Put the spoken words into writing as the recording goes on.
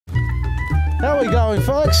How are we going,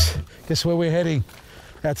 folks? Guess where we're heading?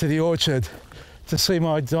 Out to the orchard to see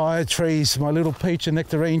my dire trees, my little peach and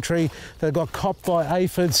nectarine tree that got copped by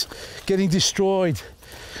aphids, getting destroyed.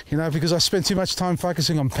 You know, because I spent too much time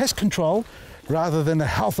focusing on pest control rather than the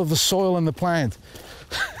health of the soil and the plant.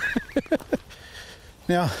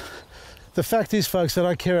 Now, the fact is, folks, that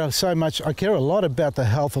I care a lot about the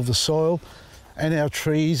health of the soil and our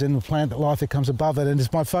trees and the plant life that comes above it, and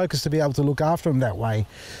it's my focus to be able to look after them that way.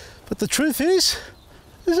 But the truth is,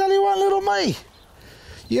 there's only one little me.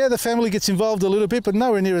 Yeah, the family gets involved a little bit, but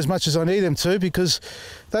nowhere near as much as I need them to, because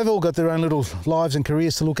they've all got their own little lives and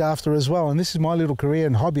careers to look after as well. And this is my little career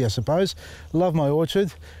and hobby, I suppose. Love my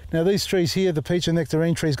orchard. Now these trees here, the peach and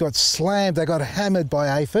nectarine trees, got slammed. They got hammered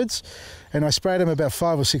by aphids. And I sprayed them about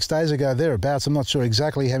 5 or 6 days ago, thereabouts. I'm not sure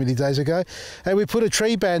exactly how many days ago. And we put a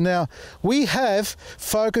tree ban. Now, we have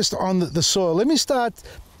focused on the soil. Let me start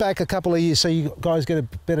back a couple of years so you guys get a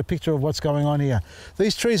better picture of what's going on here.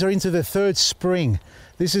 These trees are into their third spring.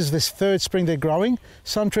 This is this third spring they're growing.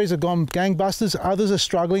 Some trees have gone gangbusters, others are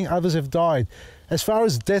struggling, others have died. As far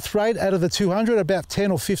as death rate, out of the 200, about 10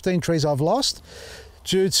 or 15 trees I've lost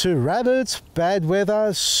due to rabbits, bad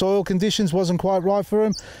weather, soil conditions wasn't quite right for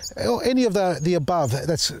them, or any of the above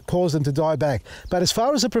that's caused them to die back. But as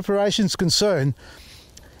far as the preparation's concerned,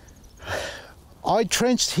 I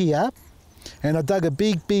trenched here and I dug a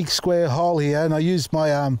big square hole here, and I used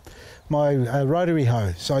my rotary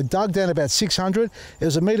hoe. So I dug down about 600, it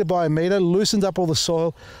was 1 metre by 1 metre, loosened up all the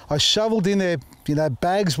soil. I shoveled in there, you know,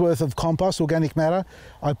 bags worth of compost, organic matter.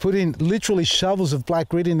 I put in literally shovels of black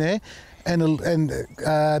grit in there, and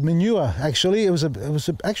manure. Actually, it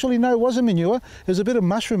wasn't manure. It was a bit of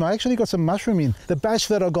mushroom. I actually got some mushroom in. The batch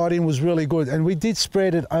that I got in was really good, and we did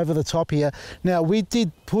spread it over the top here. Now we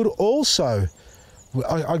did put also,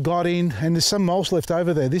 I got in, and there's some mulch left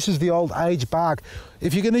over there. This is the old aged bark.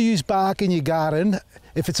 If you're going to use bark in your garden,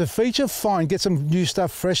 if it's a feature, fine, get some new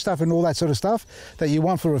stuff, fresh stuff and all that sort of stuff that you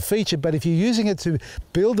want for a feature. But if you're using it to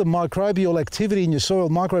build the microbial activity in your soil,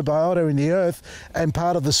 microbiota in the earth, and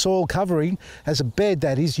part of the soil covering as a bed,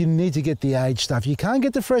 that is, you need to get the aged stuff. You can't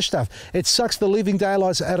get the fresh stuff. It sucks the living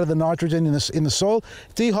daylights out of the nitrogen in the soil,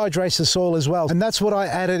 dehydrates the soil as well. And that's what I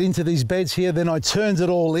added into these beds here. Then I turned it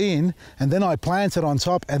all in, and then I planted on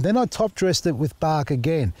top, and then I top dressed it with bark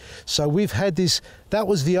again. So we've had this. That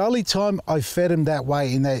was the only time I fed them that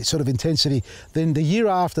way, in that sort of intensity. Then the year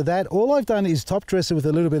after that, all I've done is top dress it with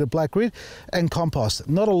a little bit of black grit and compost.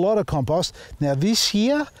 Not a lot of compost. Now this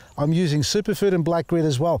year, I'm using superfood and black grit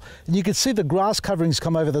as well. And you can see the grass coverings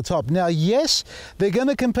come over the top. Now, yes, they're going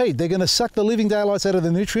to compete. They're going to suck the living daylights out of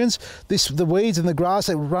the nutrients, the weeds and the grass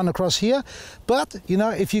that run across here. But, you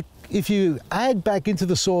know, if you add back into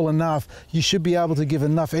the soil enough, you should be able to give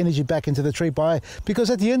enough energy back into the tree because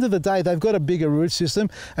at the end of the day, they've got a bigger root system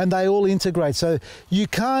and they all integrate. So you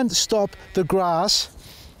can't stop the grass.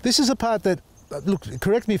 This is a part that, look,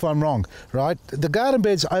 correct me if I'm wrong, right? The garden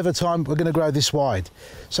beds over time are going to grow this wide.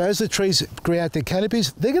 So as the trees create their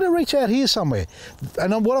canopies, they're going to reach out here somewhere.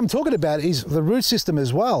 And what I'm talking about is the root system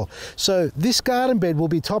as well. So this garden bed will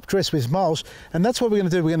be top dressed with mulch, and that's what we're going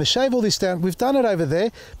to do. We're going to shave all this down. We've done it over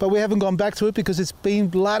there, but we haven't gone back to it because it's been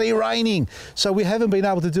bloody raining. So we haven't been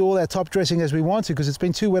able to do all that top dressing as we want to because it's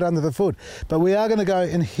been too wet under the foot. But we are going to go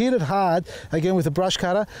and hit it hard again with a brush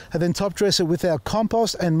cutter, and then top dress it with our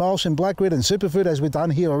compost and mulch and black grit and superfood as we've done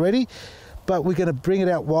here already. But we're going to bring it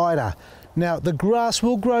out wider. Now the grass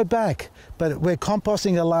will grow back, but we're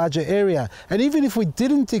composting a larger area. And even if we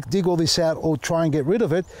didn't dig all this out or try and get rid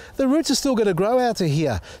of it, the roots are still going to grow out to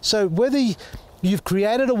here. So whether you've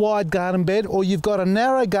created a wide garden bed or you've got a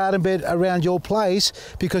narrow garden bed around your place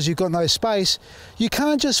because you've got no space, you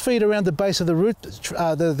can't just feed around the base of the root,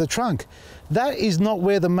 the trunk. That is not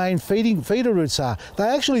where the main feeder roots are. They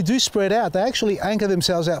actually do spread out. They actually anchor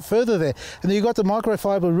themselves out further there. And then you've got the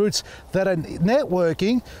microfiber roots that are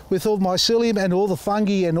networking with all mycelium and all the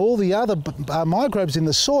fungi and all the other microbes in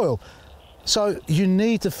the soil. So you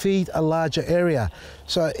need to feed a larger area.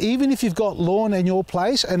 So even if you've got lawn in your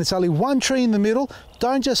place and it's only one tree in the middle,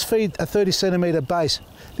 don't just feed a 30 centimetre base.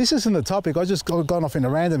 This isn't the topic, I just gone off in a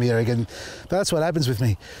random here again. That's what happens with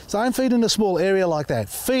me. So don't feed in a small area like that.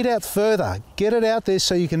 Feed out further. Get it out there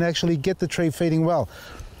so you can actually get the tree feeding well.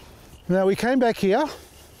 Now we came back here.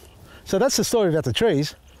 So that's the story about the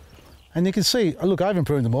trees. And you can see, look, I haven't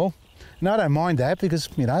pruned them all. And I don't mind that because,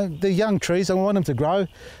 you know, they're young trees. I want them to grow.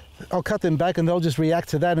 I'll cut them back and they'll just react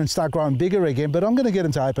to that and start growing bigger again. But I'm going to get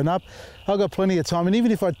them to open up. I've got plenty of time. And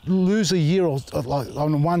even if I lose a year or like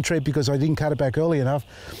on one tree because I didn't cut it back early enough,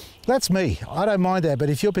 That's me. I don't mind that, but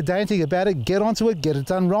if you're pedantic about it, get onto it, get it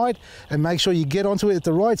done right, and make sure you get onto it at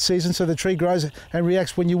the right season so the tree grows and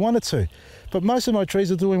reacts when you want it to. But most of my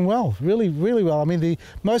trees are doing well, really, really well. I mean,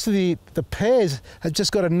 most of the pears have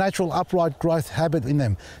just got a natural upright growth habit in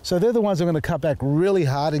them. So they're the ones I'm going to cut back really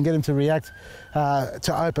hard and get them to react,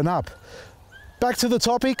 to open up. Back to the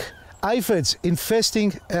topic, aphids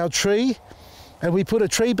infesting our tree. And we put a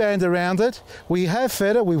tree band around it. We have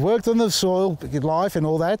fed it, we worked on the soil life and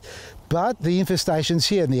all that, but the infestation's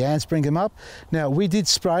here and the ants bring them up. Now, we did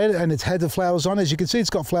spray it and it's had the flowers on. As you can see, it's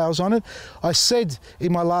got flowers on it. I said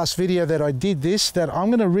in my last video that I did this, that I'm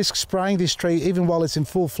gonna risk spraying this tree even while it's in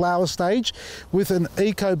full flower stage with an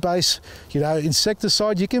eco-based,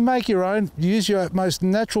 insecticide. You can make your own, use your most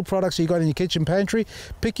natural products you got in your kitchen pantry.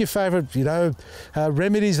 Pick your favorite,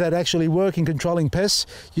 remedies that actually work in controlling pests.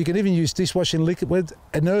 You can even use dishwashing liquid,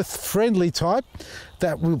 an earth-friendly type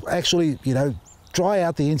that will actually, dry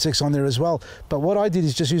out the insects on there as well. But what I did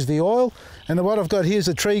is just use the oil, and what I've got here is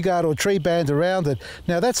a tree guard or tree band around it.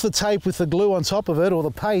 Now that's the tape with the glue on top of it, or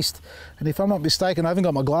the paste, and if I'm not mistaken, I haven't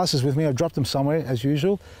got my glasses with me, I dropped them somewhere as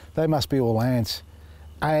usual. They must be all ants.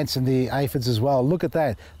 Ants and the aphids as well. Look at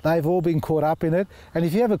that, they've all been caught up in it. And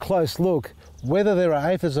if you have a close look, whether there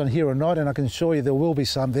are aphids on here or not, and I can assure you there will be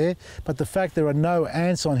some there, but the fact there are no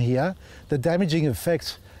ants on here, the damaging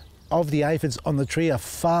effects of the aphids on the tree are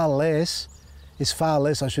far less,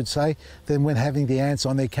 I should say, than when having the ants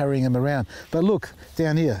on there carrying them around. But look,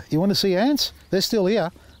 down here, you want to see ants? They're still here.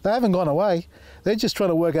 They haven't gone away. They're just trying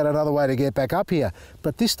to work out another way to get back up here.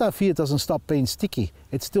 But this stuff here doesn't stop being sticky.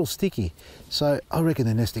 It's still sticky. So I reckon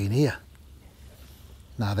they're nesting in here.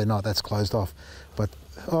 No, they're not. That's closed off. But,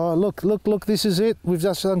 oh, look, this is it. We've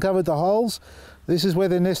just uncovered the holes. This is where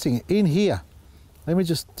they're nesting, in here. Let me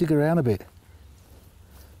just dig around a bit.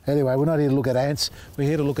 Anyway, we're not here to look at ants. We're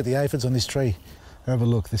here to look at the aphids on this tree. Have a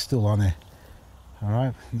look, they're still on there. All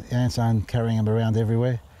right, the ants aren't carrying them around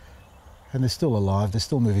everywhere. And they're still alive, they're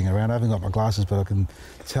still moving around. I haven't got my glasses, but I can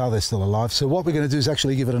tell they're still alive. So what we're going to do is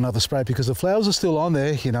actually give it another spray, because the flowers are still on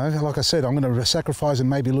there, Like I said, I'm going to sacrifice and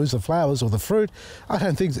maybe lose the flowers or the fruit. I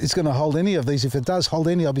don't think it's going to hold any of these. If it does hold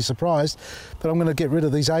any, I'll be surprised. But I'm going to get rid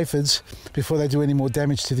of these aphids before they do any more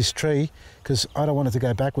damage to this tree, because I don't want it to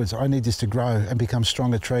go backwards. I need this to grow and become a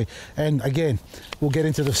stronger tree. And again, we'll get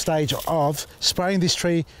into the stage of spraying this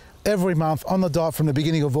tree every month on the dot from the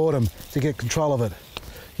beginning of autumn to get control of it.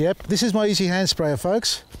 Yep, this is my easy hand sprayer,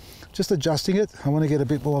 folks. Just adjusting it. I want to get a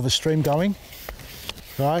bit more of a stream going.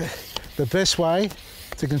 Right, the best way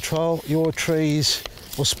to control your trees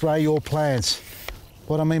or spray your plants.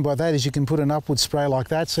 What I mean by that is you can put an upward spray like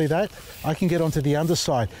that, see that? I can get onto the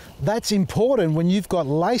underside. That's important when you've got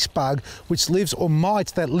lace bug, which lives, or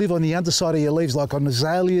mites that live on the underside of your leaves, like on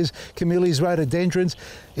azaleas, camellias, rhododendrons.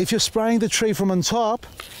 If you're spraying the tree from on top,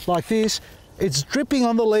 like this, it's dripping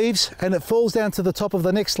on the leaves and it falls down to the top of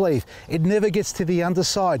the next leaf. It never gets to the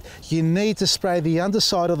underside. You need to spray the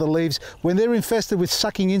underside of the leaves when they're infested with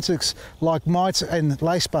sucking insects like mites and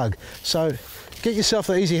lacebug. So get yourself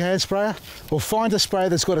the easy hand sprayer, or find a sprayer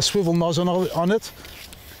that's got a swivel nozzle on it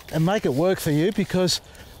and make it work for you, because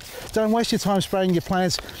don't waste your time spraying your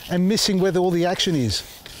plants and missing where all the action is.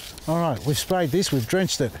 All right, we've sprayed this, we've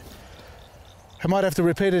drenched it. I might have to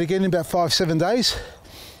repeat it again in about 5-7 days.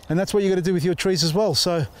 And that's what you're going to do with your trees as well.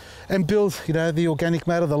 So, and build, the organic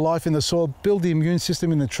matter, the life in the soil, build the immune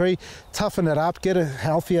system in the tree, toughen it up, get it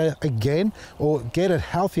healthier again, or get it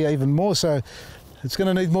healthier even more. So it's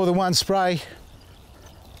going to need more than one spray.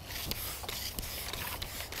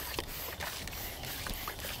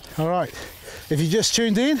 All right, if you just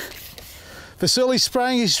tuned in, Vasily's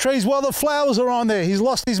spraying his trees while the flowers are on there. He's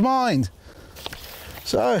lost his mind.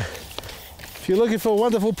 So if you're looking for a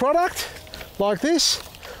wonderful product like this,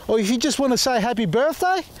 or if you just want to say happy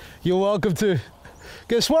birthday, you're welcome to.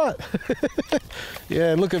 Guess what?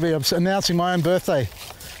 Yeah, look at me, I'm announcing my own birthday.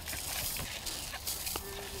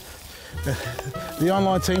 The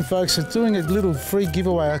online team, folks, are doing a little free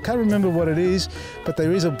giveaway. I can't remember what it is, but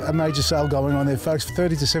there is a major sale going on there, folks,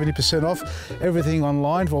 30 to 70% off everything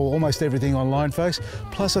online, well, almost everything online, folks.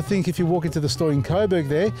 Plus, I think if you walk into the store in Coburg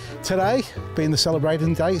there, today, being the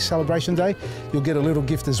celebration day, you'll get a little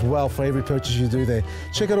gift as well for every purchase you do there.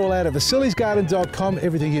 Check it all out at vasilysgarden.com,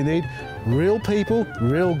 everything you need. Real people,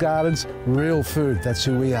 real gardens, real food. That's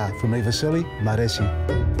who we are. From me, Vasily,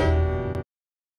 Maresi.